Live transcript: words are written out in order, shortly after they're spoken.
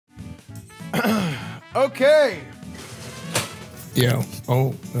Okay. Yo,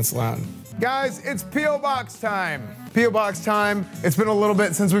 oh, that's loud. Guys, it's P.O. Box time. P.O. Box time. It's been a little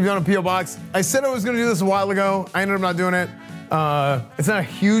bit since we've done a P.O. Box. I said I was gonna do this a while ago. I ended up not doing it. It's not a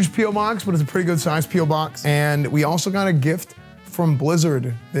huge P.O. Box, but it's a pretty good sized P.O. Box. And we also got a gift from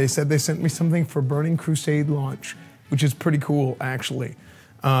Blizzard. They said they sent me something for Burning Crusade launch, which is pretty cool, actually.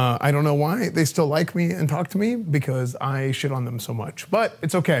 I don't know why they still like me and talk to me because I shit on them so much, but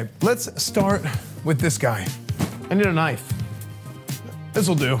it's okay. Let's start with this guy. I need a knife.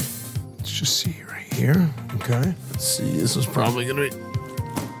 This'll do. Let's just see right here. Okay. Let's see. This is probably gonna be.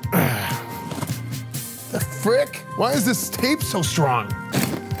 The frick? Why is this tape so strong?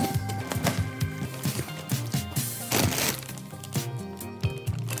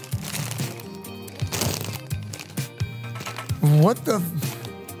 What the?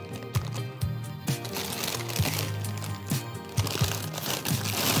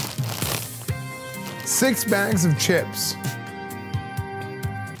 6 bags of chips.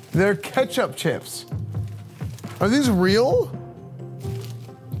 They're ketchup chips. Are these real?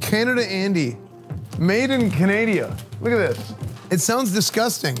 Canada Andy. Made in Canada. Look at this. It sounds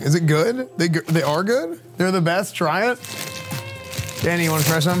disgusting. Is it good? They are good? They're the best? Try it. Danny, you wanna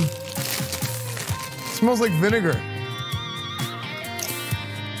try some? It smells like vinegar.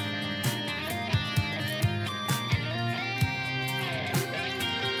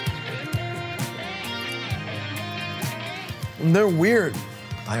 They're weird.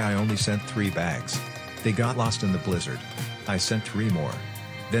 I only sent 3 bags. They got lost in the blizzard. I sent 3 more.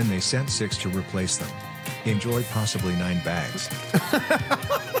 Then they sent 6 to replace them. Enjoy possibly 9 bags.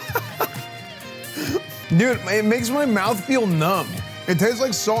 Dude, it makes my mouth feel numb. It tastes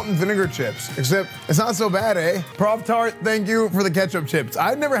like salt and vinegar chips, except it's not so bad, eh? Prop Tart, thank you for the ketchup chips.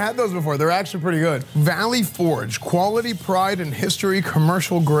 I'd never had those before. They're actually pretty good. Valley Forge, quality, pride, and history,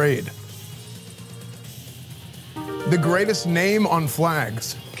 commercial grade. The greatest name on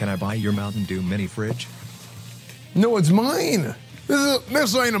flags. Can I buy your Mountain Dew mini fridge? No, it's mine.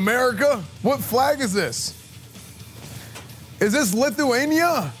 This ain't America. What flag is this? Is this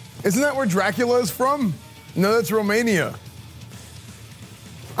Lithuania? Isn't that where Dracula is from? No, that's Romania.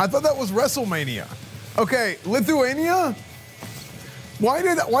 I thought that was WrestleMania. Okay, Lithuania? Why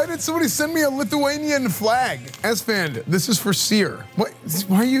did somebody send me a Lithuanian flag? Esfand, this is for Sear. What?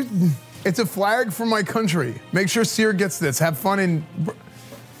 Why are you? It's a flag for my country. Make sure Sear gets this. Have fun in.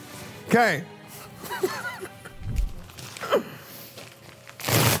 Okay.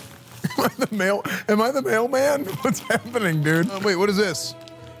 Am I the mailman? What's happening, dude? Wait, what is this?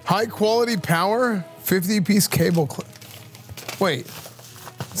 High quality power, 50-piece cable clip. Wait,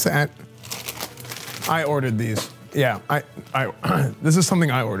 what's that? I ordered these. Yeah, this is something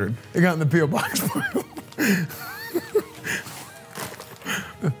I ordered. It got in the P.O. box file.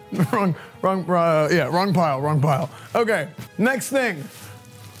 wrong pile. Okay, next thing.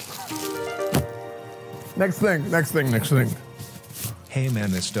 Next thing. Hey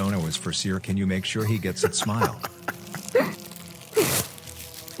man, this dono is for Sear. Can you make sure he gets it? Smile.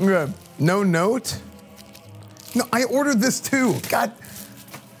 Okay, no note? No, I ordered this too. God,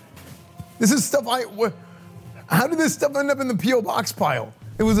 this is stuff how did this stuff end up in the P.O. box pile?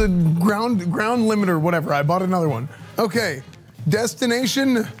 It was a ground limiter, whatever. I bought another one. Okay,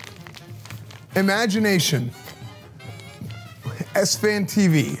 destination, imagination.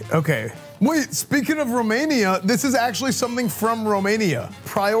 EsfandTV, okay. Wait, speaking of Romania, this is actually something from Romania.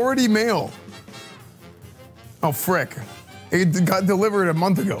 Priority mail. Oh, frick. It got delivered a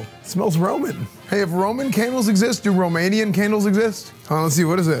month ago. It smells Roman. Hey, if Roman candles exist, do Romanian candles exist? Let's see,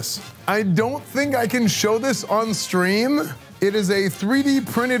 what is this? I don't think I can show this on stream. It is a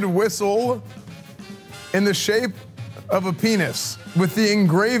 3D printed whistle in the shape of a penis with the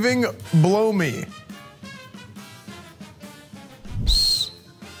engraving, blow me.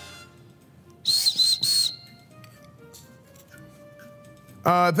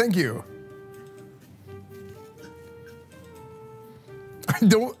 Thank you. I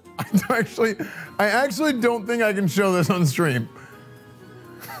actually don't think I can show this on stream.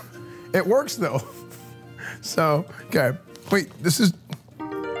 It works though. So, okay. Wait, this is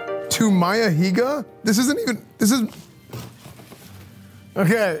to Maya Higa? This is,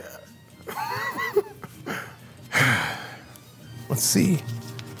 okay. Let's see.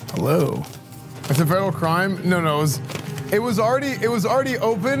 Hello. It's a federal crime? No, it was already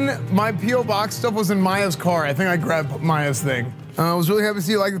open. My P.O. box stuff was in Maya's car. I think I grabbed Maya's thing. I was really happy to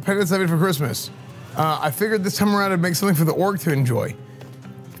see you like the pendants I made for Christmas. I figured this time around I'd make something for the org to enjoy.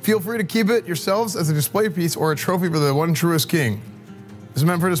 Feel free to keep it yourselves as a display piece or a trophy for the one truest king. It's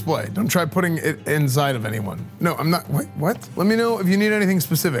meant for display. Don't try putting it inside of anyone. No, I'm not, wait, what? Let me know if you need anything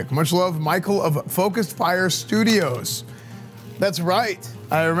specific. Much love, Michael of Focused Fire Studios. That's right,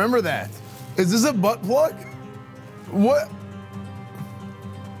 I remember that. Is this a butt plug? What?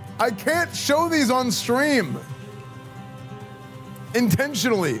 I can't show these on stream.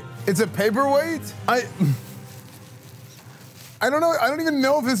 Intentionally. It's a paperweight? I don't know, I don't even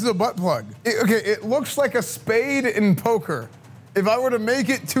know if this is a butt plug. Okay, it looks like a spade in poker. If I were to make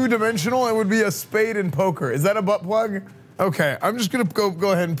it two-dimensional, it would be a spade in poker. Is that a butt plug? Okay, I'm just gonna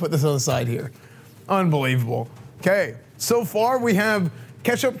go ahead and put this on the side here. Unbelievable. Okay, so far we have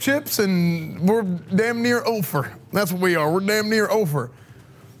ketchup chips and we're damn near over. That's what we are, we're damn near over.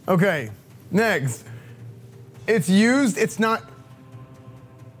 Okay, next. It's used, it's not.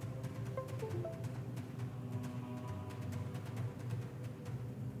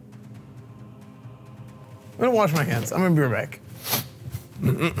 I'm gonna wash my hands, I'm gonna be right back.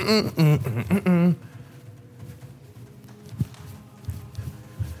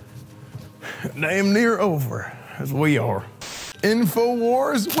 Damn near over, as we are.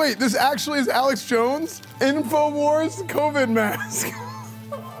 InfoWars, wait, this actually is Alex Jones? InfoWars COVID mask.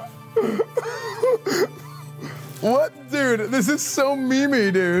 What, dude, this is so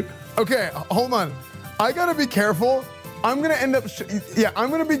memey, dude. Okay, hold on, I gotta be careful. I'm gonna end up,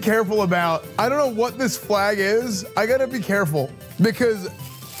 I'm gonna be careful about, I don't know what this flag is. I gotta be careful because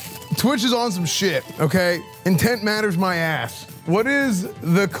Twitch is on some shit, okay? Intent matters my ass. What is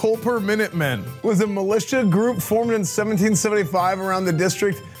the Culper Minutemen? It was a militia group formed in 1775 around the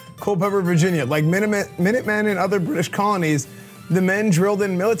district Culpeper, Virginia. Like Minutemen in other British colonies, the men drilled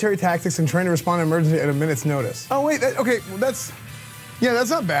in military tactics and trained to respond to emergency at a minute's notice. Oh wait, okay, well, that's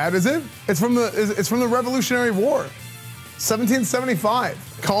not bad, is it? It's from the Revolutionary War.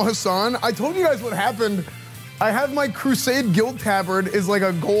 1775. Call Hassan. I told you guys what happened. I have my Crusade Guild tabard is like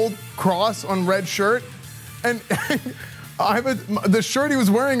a gold cross on red shirt, and the shirt he was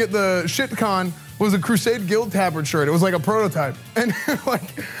wearing at the shitcon was a Crusade Guild tabard shirt. It was like a prototype, and like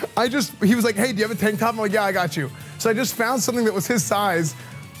he was like, "Hey, do you have a tank top?" I'm like, "Yeah, I got you." So I just found something that was his size,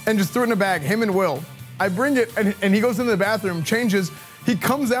 and just threw it in a bag. Him and Will. I bring it, and he goes into the bathroom, changes. He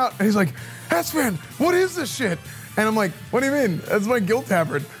comes out, and he's like, "Esfand, what is this shit?" And I'm like, what do you mean? That's my guild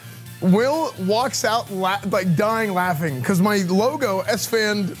tabard. Will walks out like dying laughing because my logo,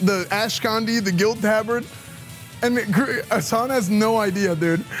 Esfand, the Ashkandi, the guild tabard, and Hassan has no idea,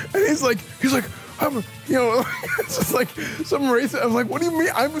 dude. And he's like, I'm, it's just like some racist. I'm like, what do you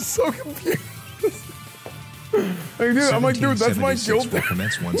mean? I was so confused. Like, dude, I'm like, dude, that's my guild tabard.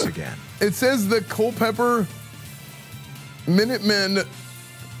 Commence once again. It says the Culpeper Minutemen.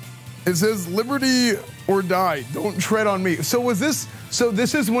 It says liberty or die, don't tread on me. So this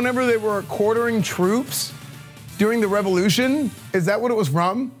is whenever they were quartering troops during the revolution? Is that what it was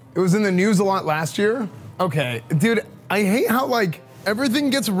from? It was in the news a lot last year? Okay, dude, I hate how like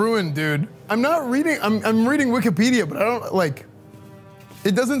everything gets ruined, dude. I'm reading Wikipedia, but I don't like,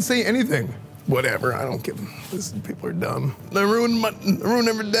 it doesn't say anything. Whatever, I don't give them. People are dumb. They ruined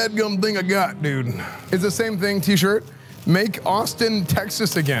every dadgum thing I got, dude. It's the same thing, t-shirt. Make Austin,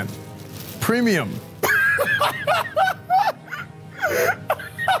 Texas again. Premium.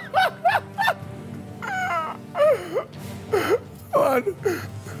 On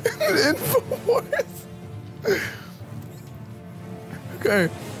InfoWars. Okay.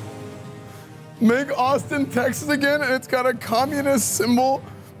 Make Austin, Texas again, and it's got a communist symbol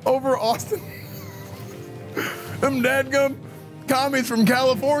over Austin. Them dadgum commies from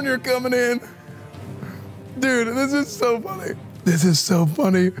California coming in. Dude, this is so funny. This is so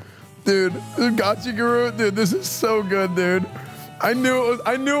funny. Dude, Gotcha Guru, dude, this is so good, dude. I knew it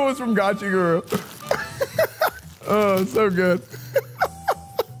was from Gotcha Guru. Oh, so good.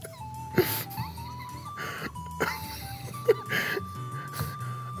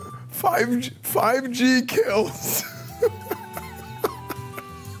 5G kills.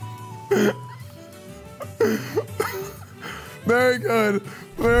 Very good,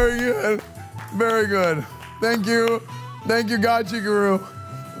 very good, very good. Thank you, Gotcha Guru.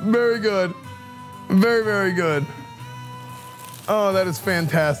 Very good, very, very good. Oh, that is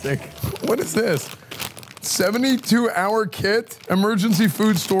fantastic. What is this? 72-hour kit, emergency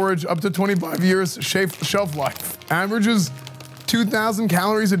food storage, up to 25 years shelf life. Averages 2,000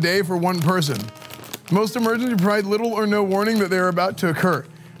 calories a day for one person. Most emergencies provide little or no warning that they are about to occur.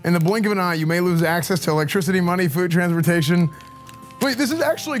 In the blink of an eye, you may lose access to electricity, money, food, transportation. Wait, this is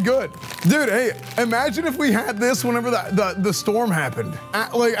actually good. Dude, hey, imagine if we had this whenever the storm happened.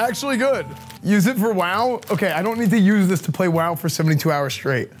 Like, actually good. Use it for WoW? Okay, I don't need to use this to play WoW for 72 hours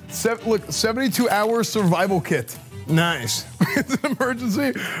straight. Look, 72-hour survival kit. Nice. It's an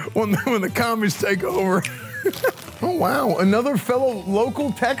emergency when the commies take over. Oh, wow. Another fellow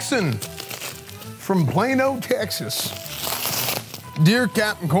local Texan from Plano, Texas. Dear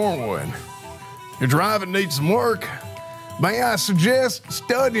Captain Cornwood, your driving needs some work. May I suggest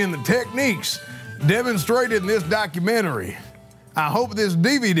studying the techniques demonstrated in this documentary. I hope this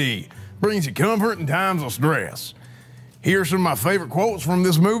DVD brings you comfort in times of stress. Here's some of my favorite quotes from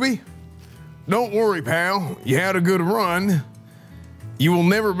this movie. Don't worry, pal. You had a good run. You will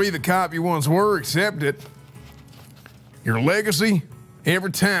never be the cop you once were, accept it. Your legacy,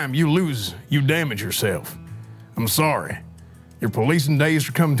 every time you lose, you damage yourself. I'm sorry. Your policing days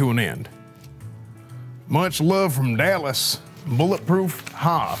are coming to an end. Much love from Dallas, Bulletproof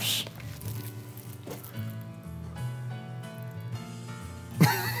Hoffs.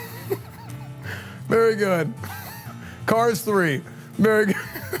 Very good. Cars 3. Very good.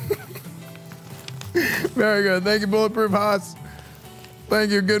 Very good. Thank you, Bulletproof Hoffs. Thank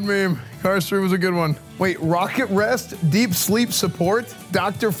you. Good meme. Cars 3 was a good one. Wait, rocket rest, deep sleep support,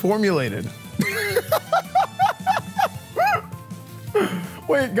 doctor formulated.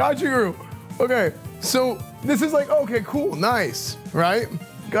 Wait, Gotcha Guru. Okay, so this is like, okay, cool, nice, right?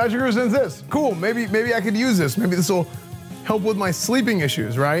 Gotcha Guru sends this. Cool, maybe I could use this. Maybe this will help with my sleeping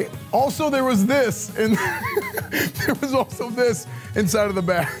issues, right? Also, there was this, and there was also this inside of the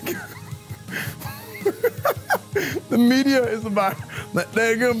bag. The media is the virus.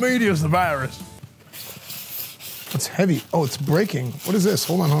 There you go, media is the virus. It's heavy. Oh, it's breaking. What is this?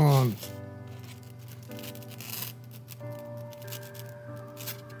 Hold on.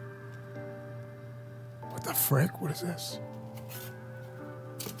 What the frick? What is this?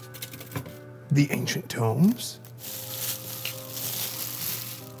 The ancient tomes?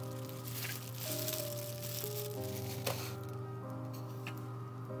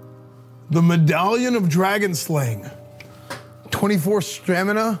 The Medallion of Dragon Slaying. 24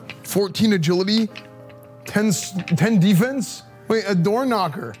 stamina, 14 agility, 10 defense. Wait, a door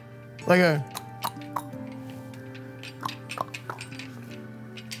knocker. Like a...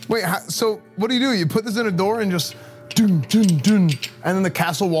 Wait, so what do? You put this in a door and just dun, dun, dun, and then the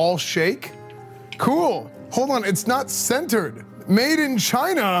castle walls shake? Cool. Hold on, it's not centered. Made in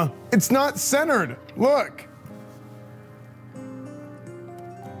China, it's not centered. Look.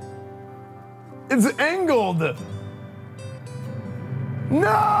 It's angled.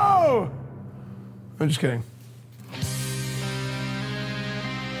 No! I'm just kidding.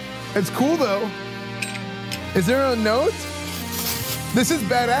 It's cool though. Is there a note? This is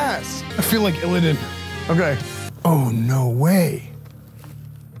badass. I feel like Illidan. Okay. Oh, no way.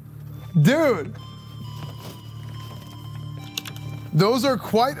 Dude. Those are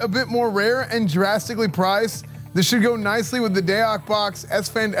quite a bit more rare and drastically priced. This should go nicely with the Daok box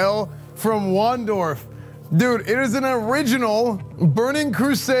Esfand L from Wandorf. Dude, it is an original Burning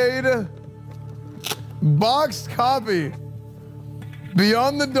Crusade boxed copy.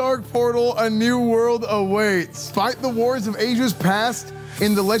 Beyond the Dark Portal, a new world awaits. Fight the wars of ages past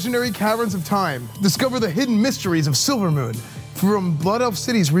in the legendary caverns of time. Discover the hidden mysteries of Silvermoon from Blood Elf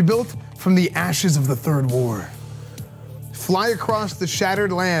cities rebuilt from the ashes of the Third War. Fly across the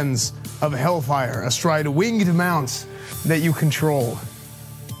shattered lands of Hellfire astride winged mounts that you control.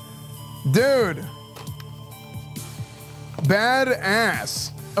 Dude.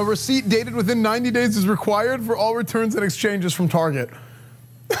 Badass. A receipt dated within 90 days is required for all returns and exchanges from Target.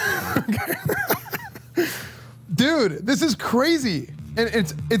 Dude, this is crazy. And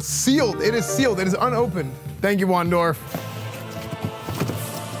it's sealed. It is sealed. It is unopened. Thank you, Wandorf.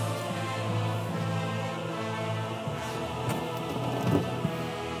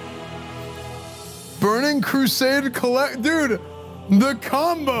 Burning Crusade collect, dude, the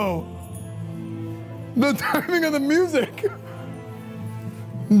combo. The timing of the music.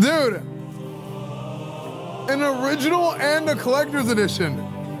 Dude. An original and a collector's edition.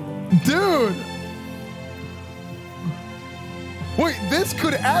 Dude. Wait, this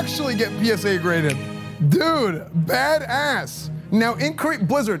could actually get PSA graded. Dude, badass. Now,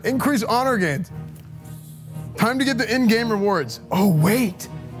 Blizzard, increase honor gains. Time to get the in-game rewards. Oh, wait.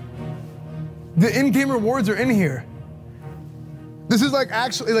 The in-game rewards are in here. This is like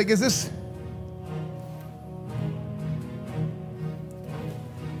actually, like, is this?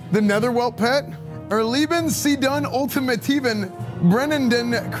 The Netherwelt pet? Erleben Sidun Ultimativen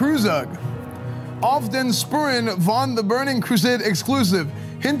Brennenden Kruzug. Auf den Spuren von the Burning Crusade exclusive.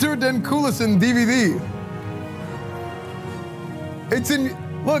 Hinter den Kulissen DVD. It's in,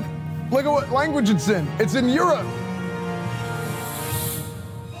 look at what language it's in. It's in Europe.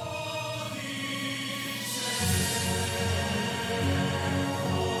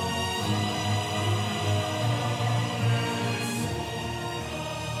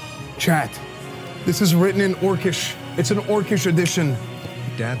 Chat. This is written in Orcish. It's an Orcish edition.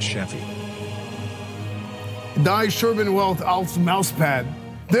 Dad Sheffy. Die Sherban Wealth Alf's mousepad.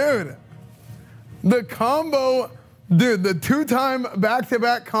 Dude, the combo, dude, the 2-time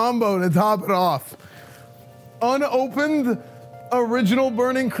back-to-back combo to top it off. Unopened original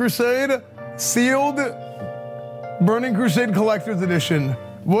Burning Crusade, sealed Burning Crusade Collector's Edition.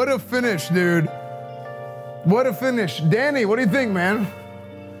 What a finish, dude. What a finish. Danny, what do you think, man?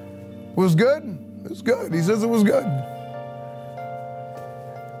 Was good? It was good. He says it was good.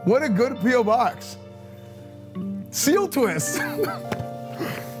 What a good P.O. box. Seal twist.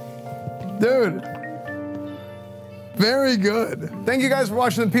 Dude. Very good. Thank you guys for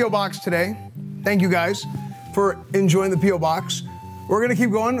watching the P.O. box today. Thank you guys for enjoying the P.O. box. We're gonna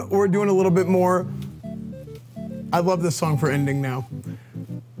keep going. We're doing a little bit more. I love this song for ending now.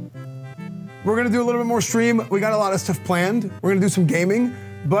 We're gonna do a little bit more stream. We got a lot of stuff planned. We're gonna do some gaming,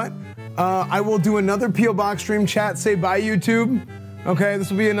 but I will do another P.O. box stream. Chat, say bye, YouTube. Okay, this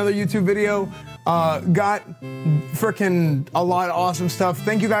will be another YouTube video. Got freaking a lot of awesome stuff.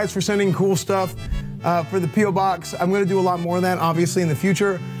 Thank you guys for sending cool stuff for the P.O. box. I'm gonna do a lot more of that, obviously, in the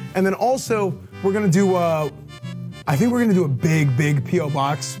future. And then also, we're gonna do, I think we're gonna do a big P.O.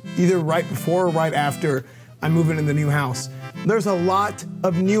 box, either right before or right after I move into the new house. There's a lot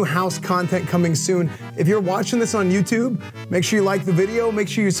of new house content coming soon. If you're watching this on YouTube, make sure you like the video, make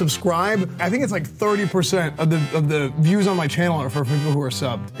sure you subscribe. I think it's like 30% of the views on my channel are for people who are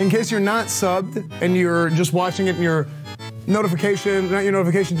subbed. In case you're not subbed and you're just watching it in your notifications, not your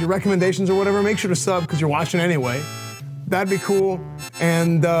notifications, your recommendations or whatever, make sure to sub because you're watching anyway. That'd be cool.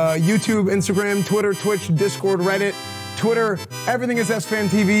 And YouTube, Instagram, Twitter, Twitch, Discord, Reddit, Twitter, everything is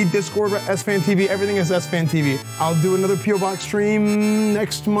EsfandTV, Discord, EsfandTV, everything is EsfandTV. I'll do another P.O. box stream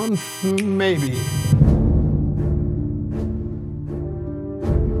next month, maybe.